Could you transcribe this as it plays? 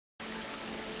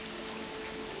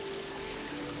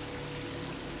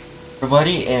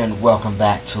Everybody, and welcome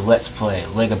back to Let's Play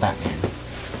Lego Batman.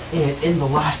 And in the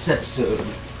last episode,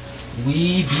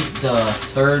 we beat the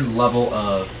third level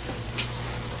of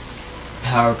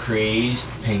Power Crazed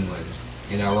Penguin,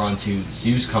 and now we're on to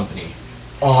Zoo's Company.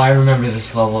 Oh, I remember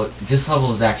this level. This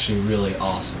level is actually really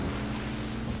awesome.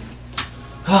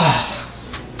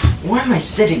 Why am I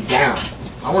sitting down?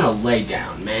 I want to lay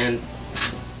down, man.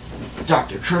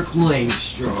 Dr. Kirk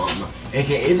Langstrom,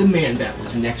 aka the Man-Bat,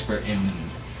 was an expert in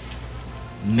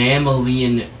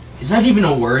mammalian, is that even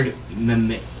a word?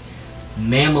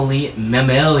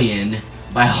 Mammalian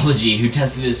biology, who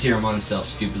tested his serum on himself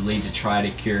stupidly to try to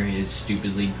cure his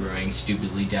stupidly growing,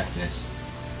 stupidly deafness.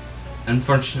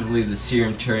 Unfortunately, the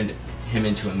serum turned him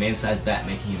into a man-sized bat,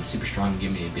 making him super strong and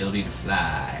giving him the ability to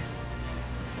fly.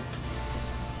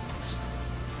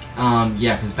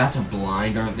 Yeah, because bats are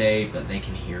blind, aren't they? But they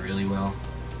can hear really well.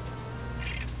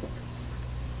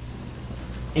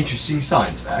 Interesting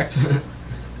science fact.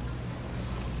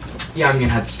 Yeah, I'm gonna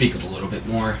have to speak up a little bit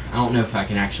more. I don't know if I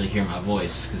can actually hear my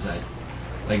voice, because like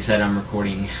I said, I'm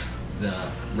recording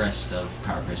the rest of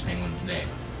Power Crazed Penguin today.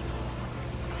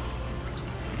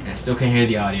 And I still can't hear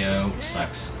the audio, which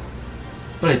sucks.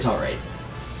 But it's alright,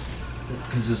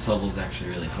 because this level is actually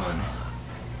really fun.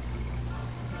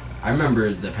 I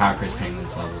remember the Power Crazed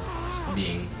Penguins level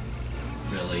being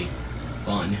really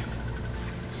fun.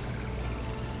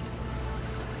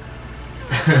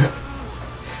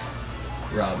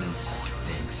 Robin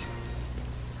stinks.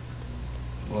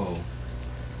 Whoa.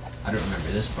 I don't remember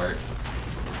this part.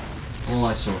 Well,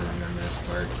 I sort of remember this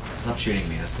part. Stop shooting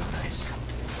me, that's not nice.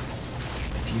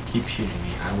 If you keep shooting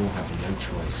me, I will have no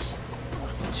choice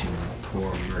but to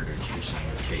pour murder juice on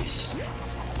your face.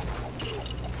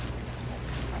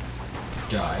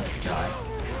 Die, die.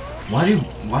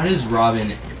 Why does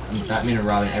Batman and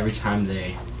Robin, every time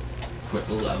they quit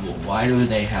the level, why do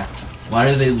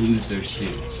they lose their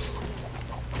suits?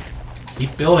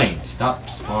 Keep building. Stop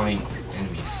spawning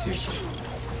enemies. Seriously.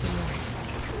 It's annoying.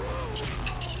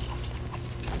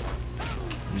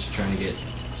 I'm just trying to get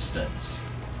studs.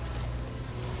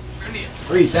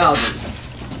 3,000.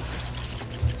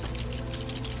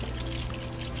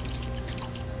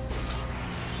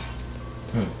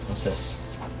 What's this?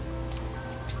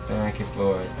 Back and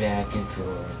forth, back and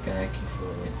forth, back and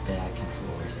forth, back and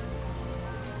forth.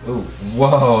 Ooh,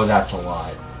 whoa, that's a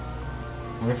lot. I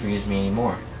wonder if it gives me any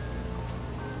more.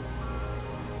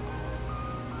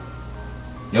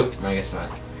 Nope, I guess not.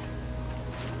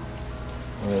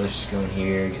 Well, let's just go in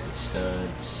here, get the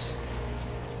studs.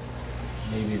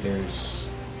 Maybe there's...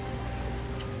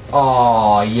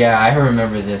 Oh, yeah, I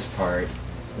remember this part.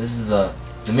 This is the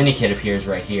mini kit appears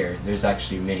right here. There's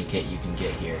actually a mini kit you can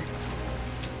get here.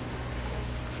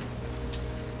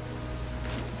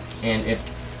 And if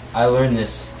I learned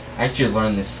this, I actually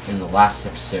learned this in the last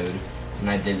episode when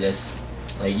I did this.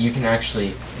 Like, you can actually,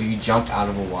 if you jump out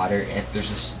of the water, if there's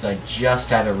a stud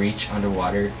just out of reach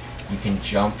underwater, you can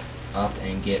jump up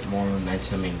and get more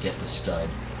momentum and get the stud.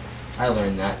 I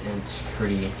learned that, and it's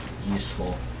pretty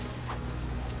useful.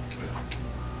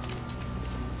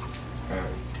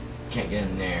 Can't get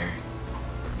in there.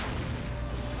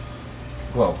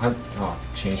 Whoa, oh,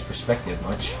 changed perspective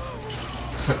much.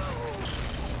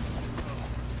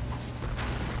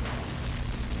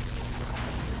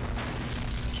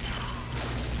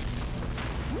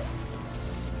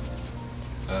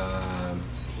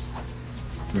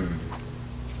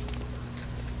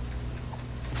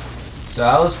 So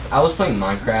I was playing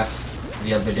Minecraft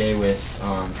the other day with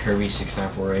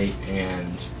Kirby6948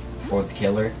 and Ford the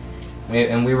Killer,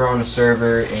 and we were on a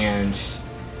server, and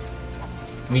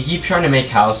we keep trying to make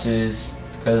houses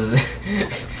because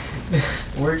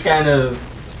we're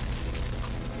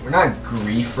not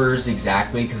griefers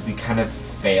exactly, because we kind of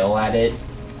fail at it,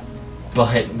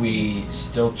 but we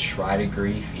still try to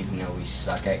grief even though we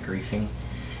suck at griefing.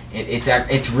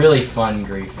 It's really fun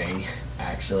griefing,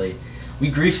 actually. We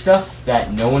grief stuff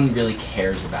that no one really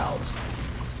cares about,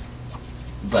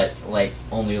 but like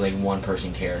only like one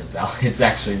person cares about. It's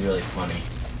actually really funny.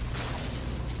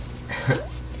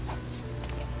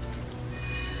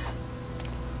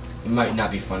 It might not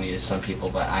be funny to some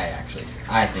people, but I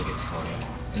think it's funny,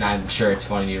 and I'm sure it's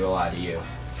funny to a lot of you.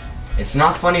 It's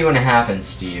not funny when it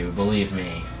happens to you, believe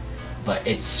me, but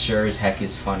it sure as heck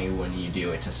is funny when you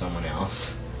do it to someone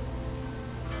else.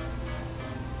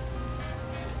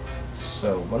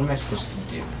 So, what am I supposed to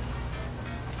do?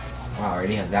 Wow, I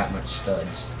already have that much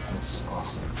studs. That's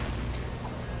awesome.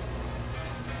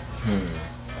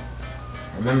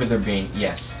 I remember there being...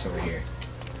 Yes, it's over here.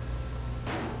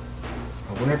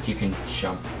 I wonder if you can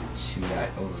jump to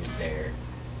that over there.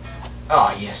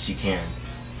 Oh, yes, you can.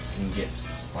 You can get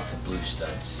lots of blue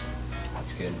studs.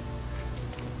 That's good.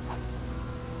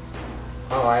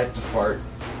 Oh, I have to fart.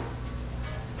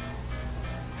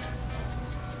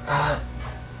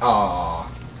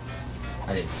 Aw.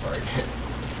 I didn't fart.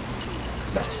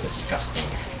 Because that's disgusting.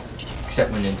 Except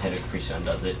when Nintendo Capri Sun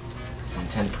does it.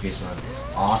 Nintendo Capri Sun is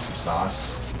awesome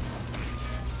sauce.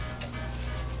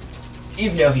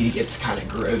 Even though he gets kind of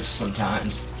gross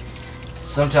sometimes.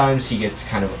 Sometimes he gets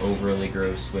kind of overly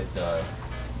gross with the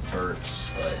burps,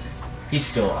 but he's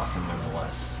still awesome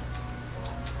nonetheless.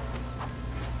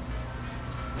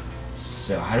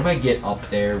 So how do I get up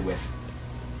there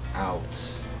without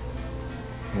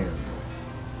him?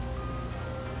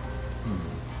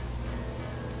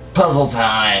 Puzzle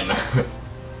time!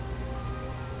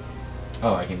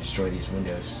 Oh, I can destroy these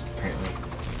windows, apparently.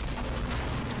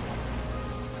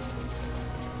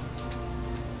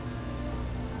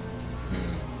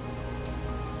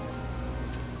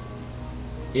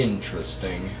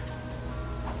 Interesting.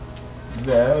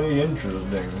 Very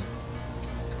interesting.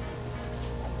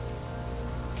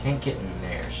 Can't get in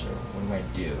there, so what do I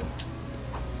do?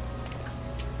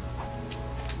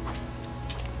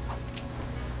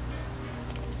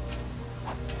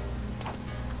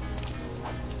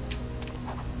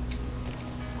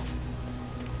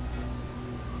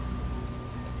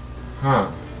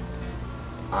 Huh.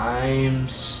 I'm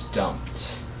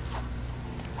stumped.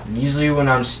 And usually when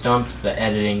I'm stumped, the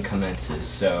editing commences,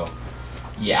 so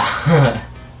yeah.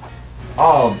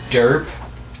 Oh, derp.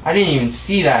 I didn't even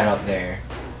see that up there.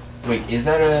 Wait, is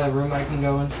that a room I can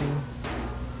go into?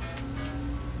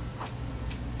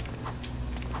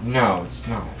 No, it's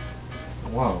not.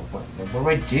 Whoa, what do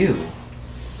I do?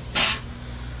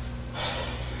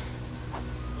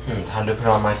 Time to put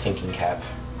on my thinking cap.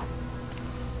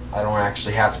 I don't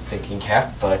actually have a thinking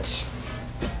cap, but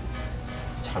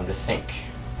time to think.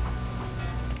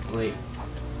 Wait.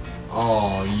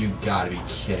 Oh, you gotta be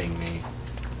kidding me.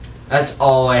 That's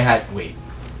all I had. Wait.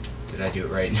 Did I do it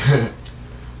right?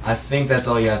 I think that's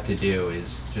all you have to do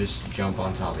is just jump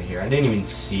on top of here. I didn't even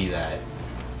see that.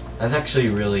 That's actually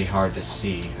really hard to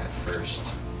see at first.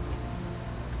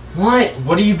 What?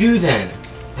 What do you do then?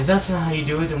 If that's not how you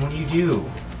do it, then what do you do?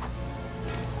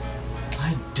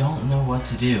 I don't know what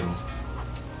to do.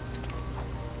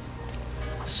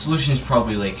 The solution's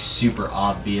probably like super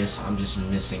obvious. I'm just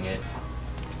missing it.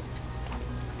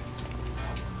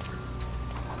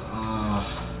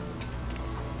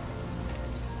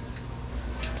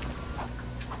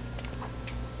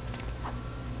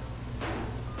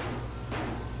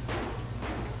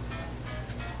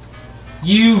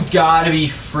 You've got to be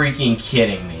freaking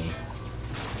kidding me.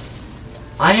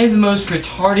 I am the most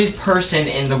retarded person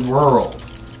in the world.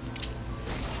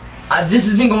 This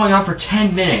has been going on for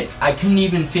 10 minutes. I couldn't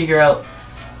even figure out...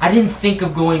 I didn't think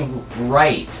of going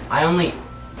right. I only...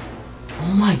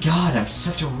 Oh my god, I'm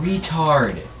such a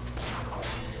retard.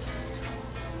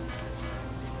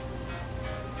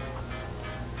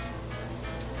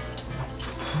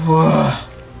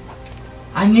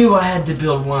 I knew I had to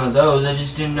build one of those, I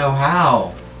just didn't know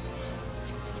how.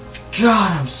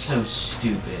 God, I'm so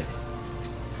stupid.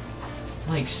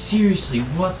 Like, seriously,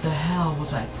 what the hell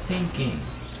was I thinking?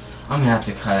 I'm gonna have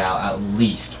to cut out at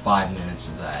least 5 minutes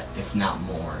of that, if not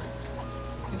more.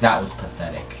 That was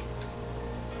pathetic.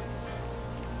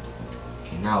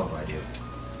 Okay, now what do I do?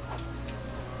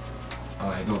 Oh,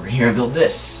 I go over here and build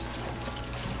this.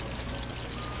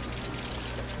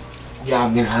 Yeah,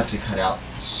 I'm gonna have to cut out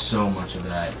so much of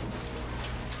that.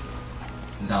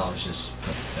 That was just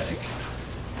pathetic.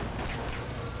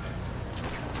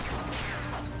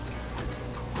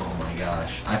 Oh my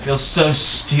gosh. I feel so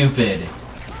stupid.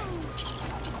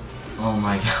 Oh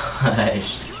my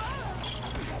gosh.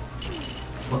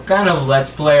 What kind of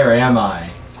Let's Player am I?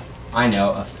 I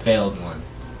know, a failed one.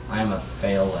 I am a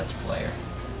failed Let's Player.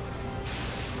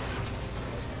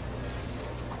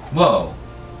 Whoa.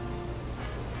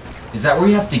 Is that where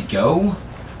you have to go?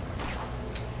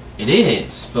 It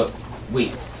is, but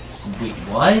wait,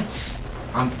 what?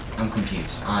 I'm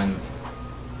confused.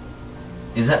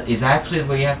 Is that actually the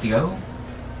way you have to go?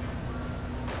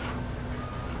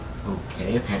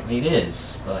 Okay, apparently it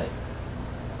is, but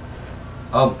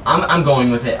oh, I'm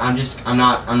going with it. I'm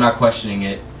not questioning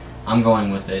it. I'm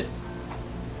going with it.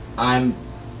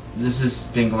 This has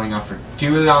been going on for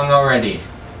too long already.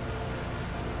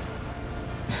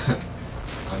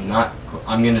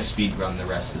 I'm gonna speedrun the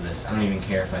rest of this. I don't even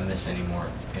care if I miss any more,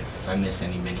 if I miss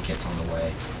any mini kits on the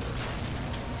way.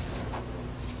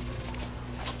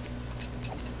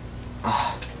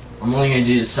 I'm only gonna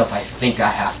do the stuff I think I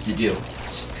have to do.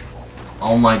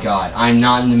 Oh my god, I'm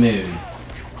not in the mood.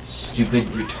 Stupid,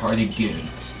 retarded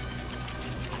goons.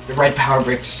 The red power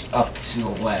brick's up to the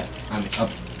left. I mean,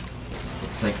 up.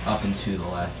 It's like up and to the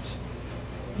left.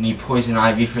 I need poison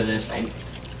ivy for this.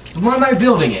 Why am I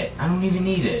building it? I don't even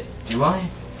need it. Do I?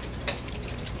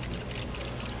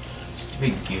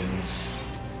 Stupid goons.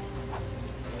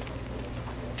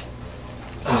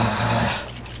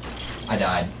 I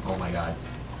died. Oh my god.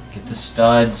 Get the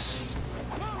studs.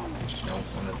 Don't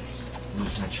want to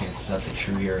lose my chances at the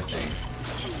true hero thing.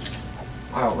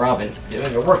 Wow, Robin,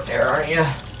 doing your work there, aren't you?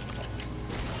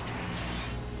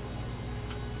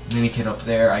 Mini kid up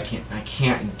there. I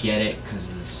can't get it because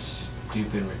of this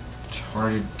stupid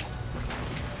retarded.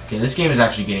 Okay, this game is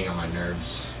actually getting on my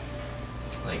nerves.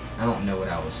 Like, I don't know what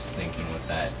I was thinking with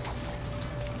that.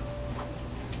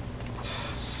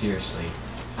 Seriously.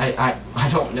 I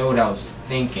don't know what I was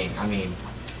thinking. I mean,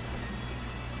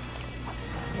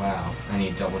 wow. I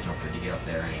need a double jumper to get up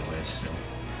there anyway, so.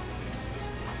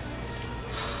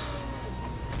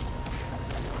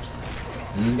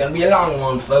 This is gonna be a long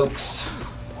one, folks.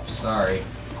 Sorry.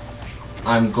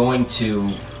 I'm going to,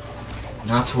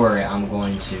 not to worry, I'm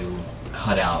going to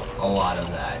cut out a lot of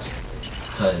that,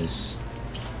 because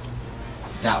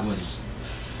that was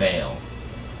fail.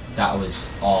 That was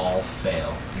all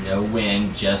fail. No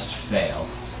win, just fail.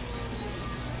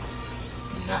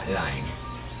 I'm not lying.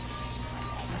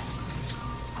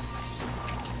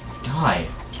 Die.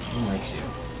 Who likes you?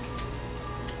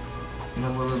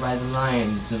 I'm over by the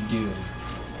lions of doom.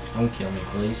 Don't kill me,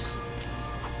 please.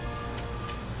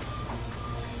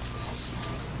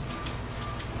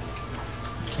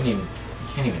 You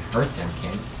can't even hurt them,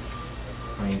 can you?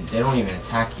 I mean, they don't even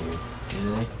attack you, do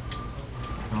they?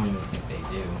 I don't even think they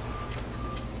do.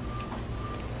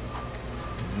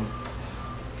 Nope.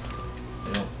 I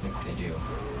don't think they do.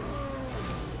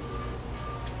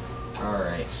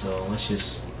 Alright, so let's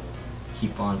just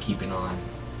keep on keeping on.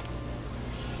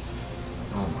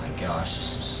 Oh my gosh,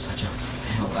 this is such a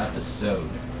fail episode.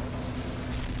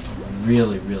 I'm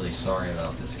really, really sorry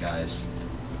about this, guys.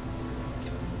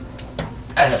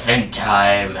 Elephant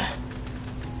time!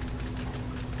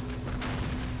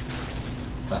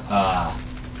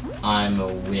 I'm a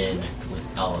win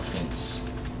with elephants.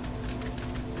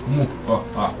 Move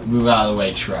out of the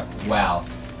way, truck. Wow.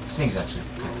 This thing's actually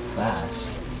kind of fast.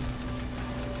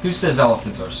 Who says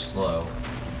elephants are slow?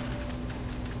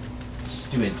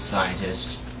 Stupid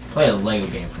scientist. Play a Lego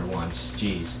game for once.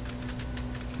 Jeez.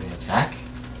 Can they attack?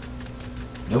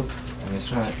 Nope. I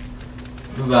guess not.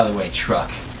 Move out of the way, truck.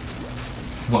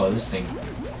 Whoa, this thing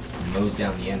mows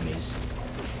down the enemies.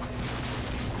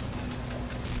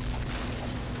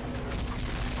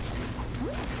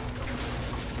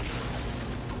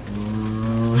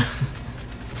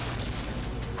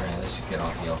 Alright, let's get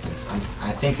off the elephants.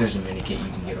 I think there's a mini kit you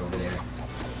can get over there.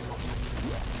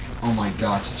 Oh my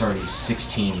gosh, it's already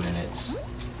 16 minutes.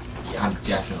 Yeah, I'm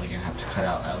definitely gonna have to cut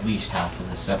out at least half of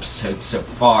this episode so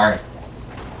far.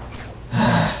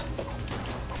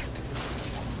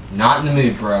 Not in the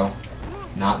mood, bro.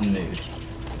 Not in the mood.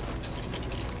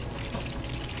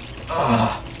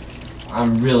 Ugh.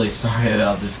 I'm really sorry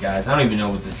about this, guys. I don't even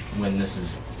know when this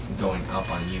is going up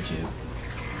on YouTube.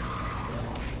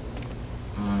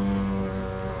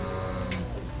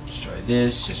 Destroy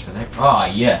this just for that. Ah,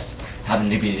 yes.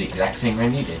 Happened to be the exact thing I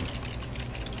needed.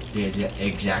 The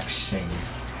exact thing.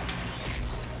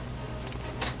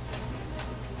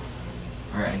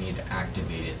 Alright, I need to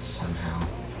activate it somehow.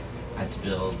 I have to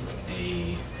build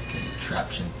a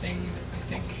contraption thing, I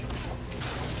think.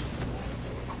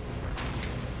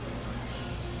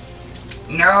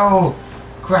 No!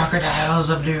 Crocodiles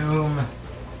of doom!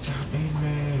 Don't need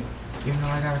me! Even though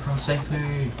I got across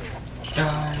safely!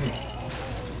 Die!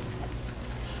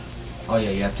 Oh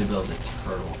yeah, you have to build a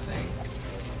turtle thing.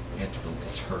 You have to build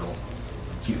this turtle.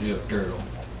 Cute little turtle.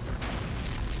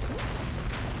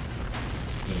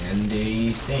 And a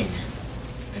thing.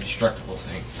 A destructible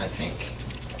thing, I think.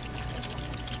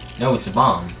 No, it's a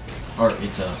bomb. Or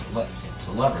it's a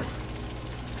lever.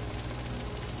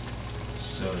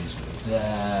 So he's with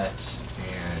that,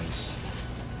 and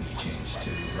we change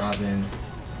to Robin.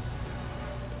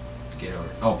 Get over.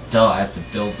 Oh, duh! I have to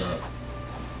build the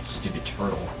stupid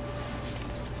turtle.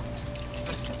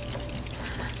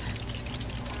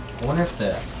 I wonder if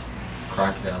the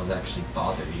crocodiles actually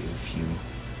bother you if you.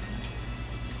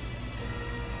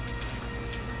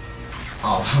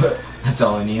 Oh, that's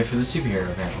all I needed for the superhero,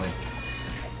 apparently.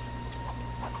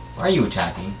 Why are you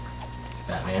attacking,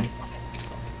 Batman?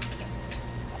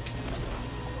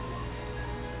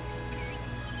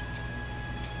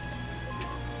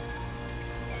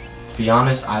 To be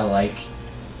honest, I like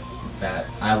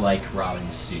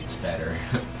Robin's suits better.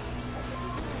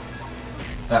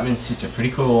 Batman's suits are pretty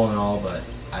cool and all, but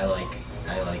I like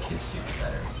his suits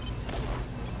better.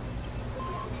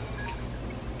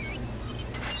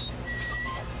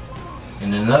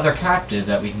 And another captive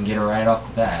that we can get right off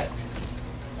the bat.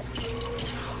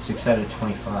 6 out of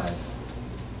 25.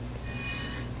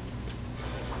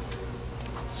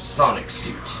 Sonic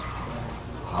suit.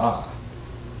 Ah.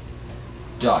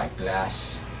 Dark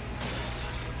glass.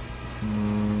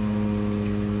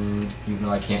 Even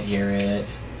though I can't hear it.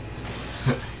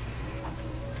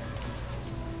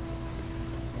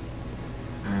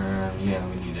 Yeah,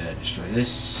 we need to destroy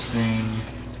this thing.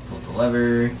 Pull the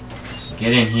lever.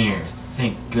 Get in here.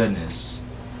 Thank goodness.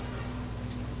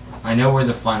 I know where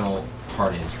the final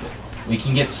part is, but we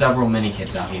can get several mini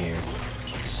kits out here.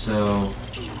 So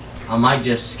I might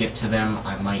just skip to them.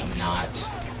 I might not.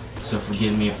 So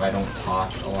forgive me if I don't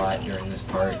talk a lot during this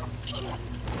part.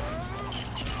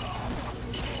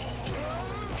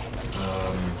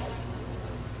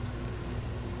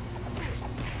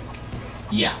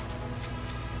 Yeah.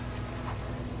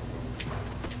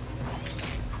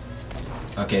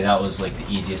 Okay, that was like the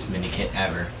easiest mini kit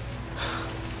ever.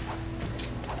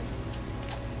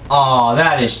 Oh,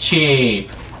 that is cheap.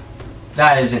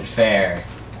 That isn't fair.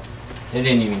 They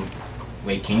didn't even...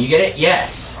 Wait, can you get it?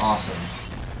 Yes! Awesome.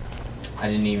 I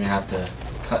didn't even have to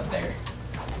cut there.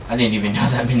 I didn't even know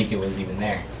that mini kit was even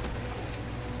there.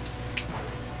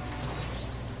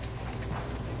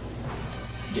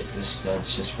 Get the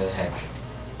studs just for the heck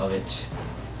of it.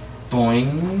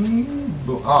 Boing.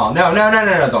 Bo oh, no, no, no,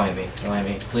 no, no, don't hit me. Don't hit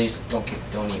me. Please, don't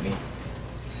eat me.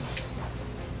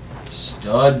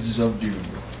 Studs of Doom.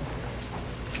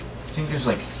 I think there's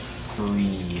like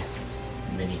 3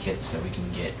 mini kits that we can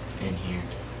get in here.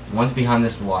 One's behind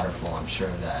this waterfall, I'm sure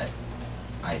of that.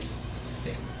 I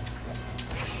think.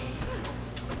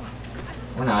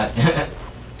 Or not.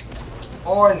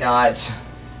 Or not.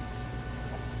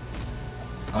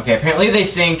 Okay, apparently they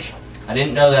sink. I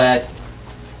didn't know that.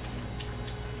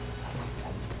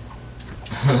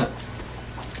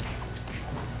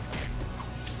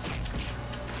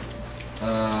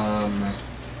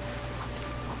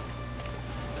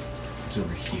 It's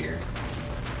over here.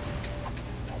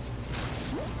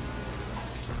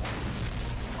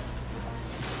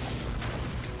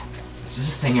 Is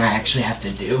this thing I actually have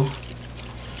to do?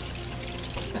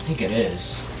 I think it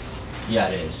is. Yeah,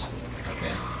 it is.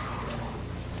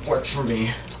 Okay. Works for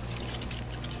me.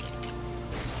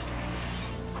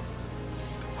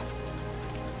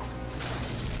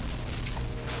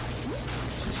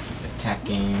 Just keep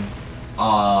attacking.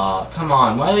 Aw, come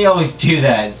on. Why do they always do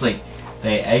that? It's like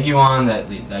they egg you on that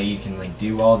you can like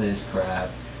do all this crap,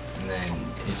 and then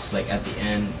it's like at the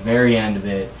end, very end of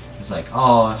it, it's like,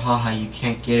 oh, haha, you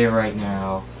can't get it right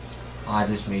now. Oh, I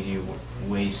just made you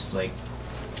waste like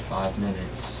 5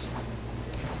 minutes.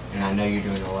 And I know you're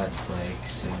doing a let's play,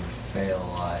 so you fail a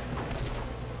lot.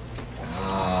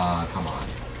 Ah, come on.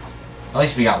 At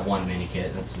least we got 1 mini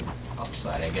kit. That's the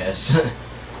upside, I guess.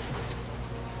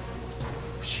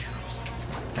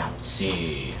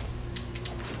 Bouncy.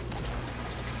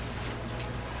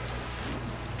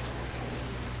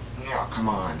 Oh, come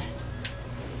on.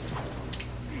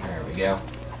 There we go.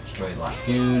 Destroy the last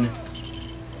goon.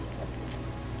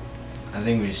 I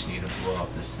think we just need to blow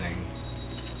up this thing.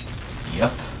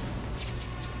 Yep.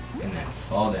 And then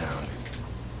fall down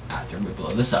after we blow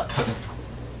this up.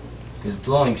 Because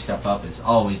blowing stuff up is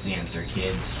always the answer,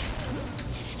 kids.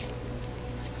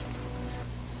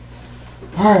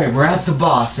 Alright, we're at the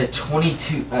boss at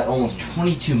almost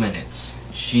 22 minutes.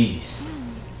 Jeez.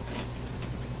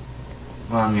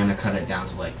 Well, I'm gonna cut it down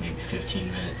to like maybe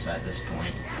 15 minutes at this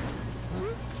point.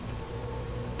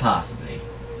 Possibly.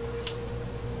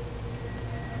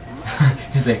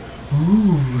 He's like,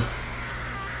 ooh.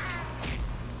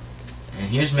 And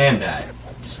here's Man-Bat.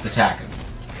 Just attack him.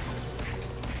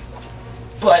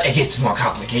 But it gets more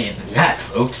complicated than that,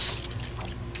 folks.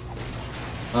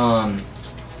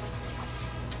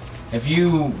 If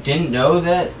you didn't know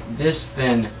that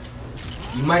then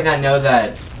you might not know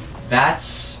that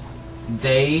bats,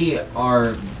 they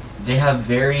have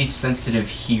very sensitive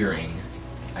hearing,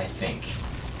 I think.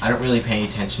 I don't really pay any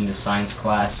attention to science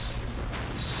class,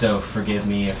 so forgive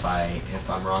me if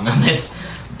I'm wrong on this,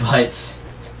 but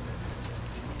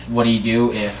what do you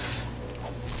do if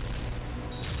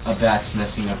a bat's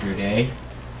messing up your day?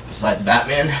 Besides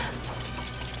Batman?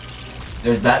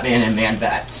 There's Batman and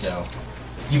Man-Bat, so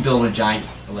you build a giant,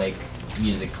 like,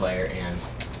 music player and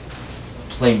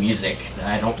play music that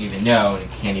I don't even know and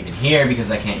can't even hear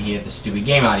because I can't hear the stupid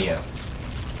game audio.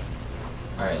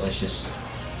 Alright, let's just...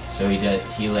 So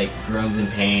he like groans in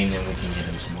pain and we can get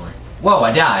him some more. Whoa,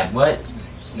 I died! What?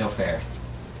 No fair.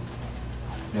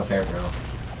 No fair, bro.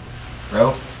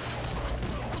 Bro?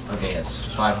 Okay, yes,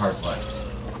 5 hearts left.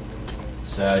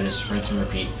 So just rinse and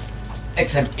repeat.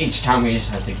 Except each time we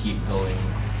just have to keep building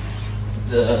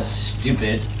the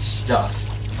stupid stuff.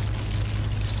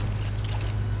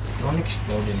 Don't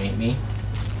explodinate me,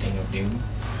 thing of doom.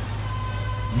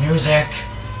 Music!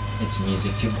 It's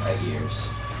music to my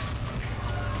ears.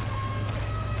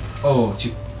 Oh,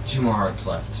 two more hearts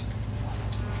left.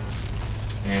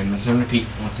 And let's repeat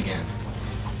once again.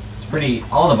 It's pretty,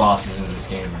 all the bosses in this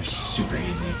game are super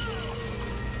easy.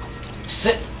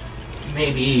 Except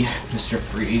maybe Mr.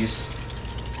 Freeze.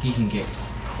 He can get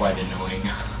quite annoying.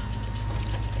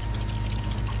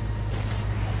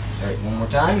 Alright, one more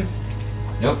time.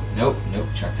 Nope, nope, nope,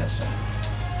 check that stuff.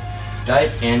 Die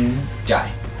and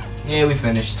die. Yeah, we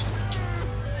finished.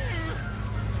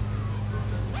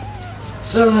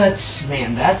 So that's,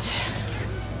 man, that's...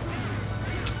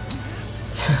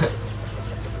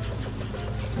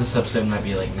 This episode might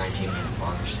be like 19 minutes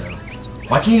long or so.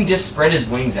 Why can't he just spread his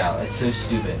wings out? That's so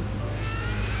stupid.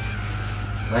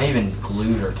 Not even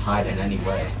glued or tied in any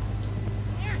way.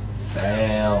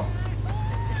 Fail.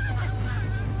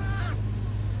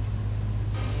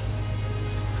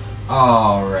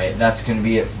 Alright, that's gonna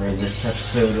be it for this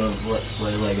episode of Let's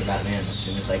Play Lego Batman as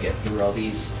soon as I get through all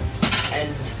these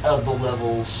end of the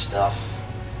level stuff.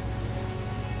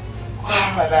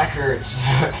 Wow, my back hurts.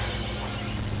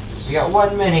 We got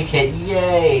one mini kit,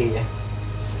 yay!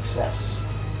 Success.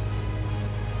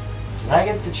 Did I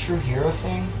get the true hero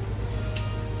thing?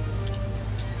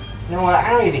 You know what, I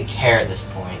don't even care at this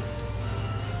point.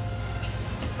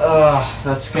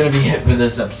 That's gonna be it for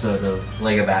this episode of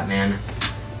Lego Batman.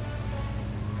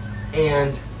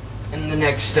 And in the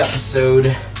next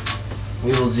episode,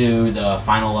 we will do the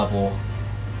final level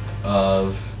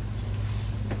of,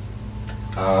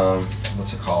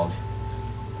 what's it called?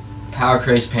 Power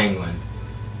Crazed Penguin.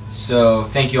 So,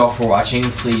 thank you all for watching.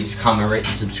 Please comment, rate,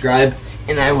 and subscribe.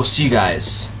 And I will see you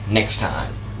guys next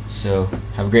time. So,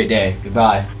 have a great day.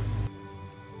 Goodbye.